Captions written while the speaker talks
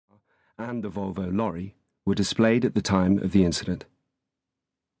and the Volvo lorry were displayed at the time of the incident.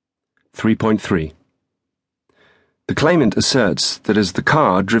 3.3. The claimant asserts that as the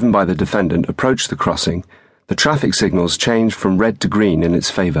car driven by the defendant approached the crossing, the traffic signals changed from red to green in its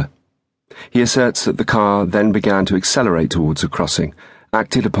favour. He asserts that the car then began to accelerate towards the crossing,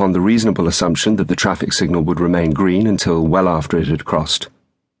 acted upon the reasonable assumption that the traffic signal would remain green until well after it had crossed.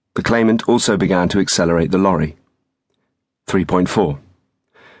 The claimant also began to accelerate the lorry. 3.4.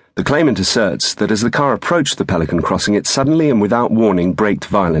 The claimant asserts that as the car approached the Pelican crossing, it suddenly and without warning braked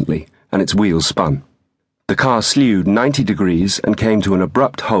violently, and its wheels spun. The car slewed 90 degrees and came to an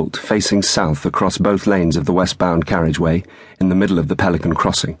abrupt halt facing south across both lanes of the westbound carriageway in the middle of the Pelican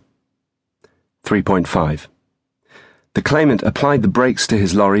crossing. 3.5. The claimant applied the brakes to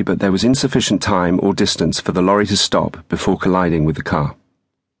his lorry, but there was insufficient time or distance for the lorry to stop before colliding with the car.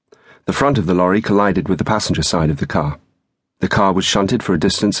 The front of the lorry collided with the passenger side of the car. The car was shunted for a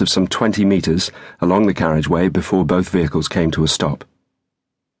distance of some 20 metres along the carriageway before both vehicles came to a stop.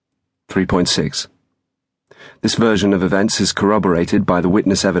 3.6. This version of events is corroborated by the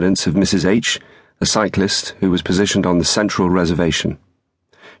witness evidence of Mrs. H., a cyclist who was positioned on the central reservation.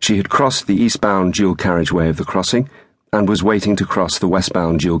 She had crossed the eastbound dual carriageway of the crossing and was waiting to cross the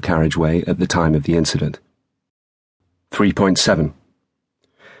westbound dual carriageway at the time of the incident. 3.7.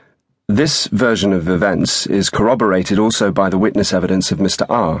 This version of events is corroborated also by the witness evidence of Mr.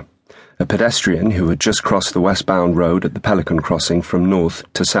 R., a pedestrian who had just crossed the westbound road at the Pelican crossing from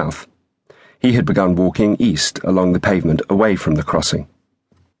north to south. He had begun walking east along the pavement away from the crossing.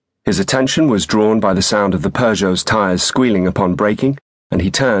 His attention was drawn by the sound of the Peugeot's tyres squealing upon braking, and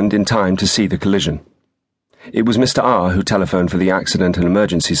he turned in time to see the collision. It was Mr. R. who telephoned for the accident and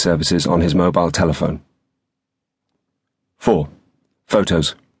emergency services on his mobile telephone. 4.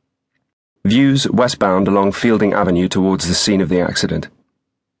 Photos. Views westbound along Fielding Avenue towards the scene of the accident.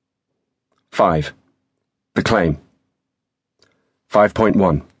 5. The claim.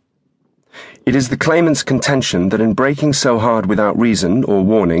 5.1. It is the claimant's contention that in braking so hard without reason or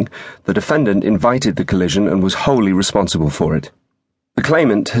warning, the defendant invited the collision and was wholly responsible for it. The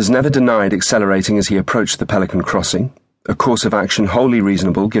claimant has never denied accelerating as he approached the Pelican crossing, a course of action wholly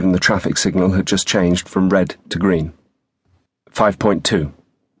reasonable given the traffic signal had just changed from red to green. 5.2.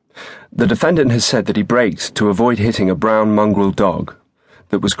 The defendant has said that he braked to avoid hitting a brown mongrel dog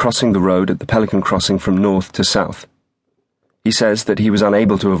that was crossing the road at the Pelican crossing from north to south. He says that he was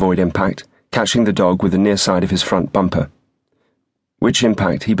unable to avoid impact, catching the dog with the near side of his front bumper, which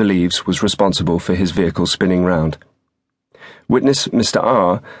impact he believes was responsible for his vehicle spinning round. Witness Mr.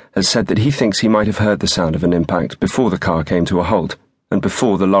 R. has said that he thinks he might have heard the sound of an impact before the car came to a halt and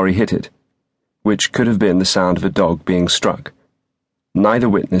before the lorry hit it, which could have been the sound of a dog being struck. Neither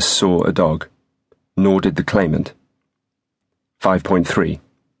witness saw a dog, nor did the claimant. 5.3.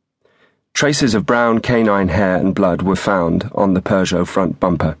 Traces of brown canine hair and blood were found on the Peugeot front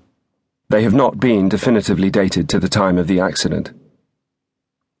bumper. They have not been definitively dated to the time of the accident.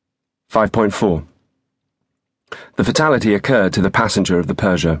 5.4. The fatality occurred to the passenger of the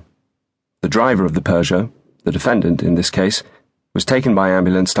Peugeot. The driver of the Peugeot, the defendant in this case, was taken by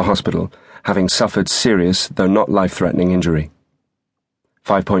ambulance to hospital, having suffered serious, though not life-threatening injury.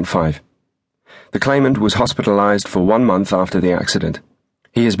 5.5. The claimant was hospitalized for 1 month after the accident.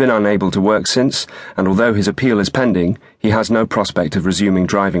 He has been unable to work since, and although his appeal is pending, he has no prospect of resuming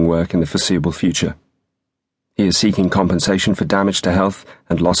driving work in the foreseeable future. He is seeking compensation for damage to health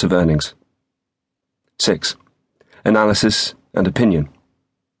and loss of earnings. 6. Analysis and opinion.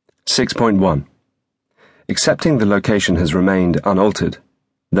 6.1. Accepting the location has remained unaltered,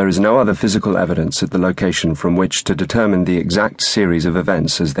 there is no other physical evidence at the location from which to determine the exact series of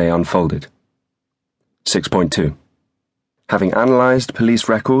events as they unfolded. 6.2. Having analysed police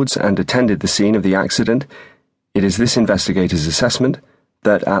records and attended the scene of the accident, it is this investigator's assessment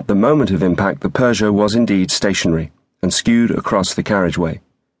that at the moment of impact the Peugeot was indeed stationary and skewed across the carriageway,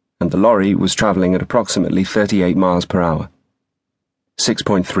 and the lorry was travelling at approximately 38 miles per hour.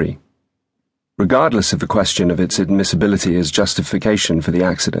 6.3. Regardless of the question of its admissibility as justification for the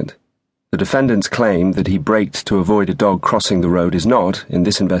accident, the defendant's claim that he braked to avoid a dog crossing the road is not, in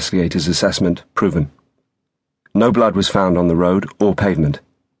this investigator's assessment, proven. No blood was found on the road or pavement.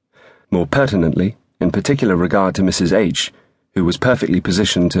 More pertinently, in particular regard to Mrs. H., who was perfectly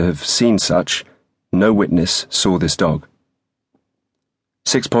positioned to have seen such, no witness saw this dog.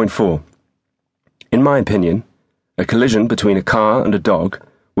 6.4. In my opinion, a collision between a car and a dog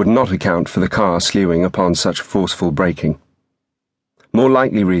would not account for the car slewing upon such forceful braking. More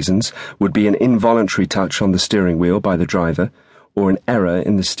likely reasons would be an involuntary touch on the steering wheel by the driver or an error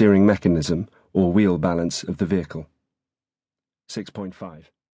in the steering mechanism or wheel balance of the vehicle. 6.5.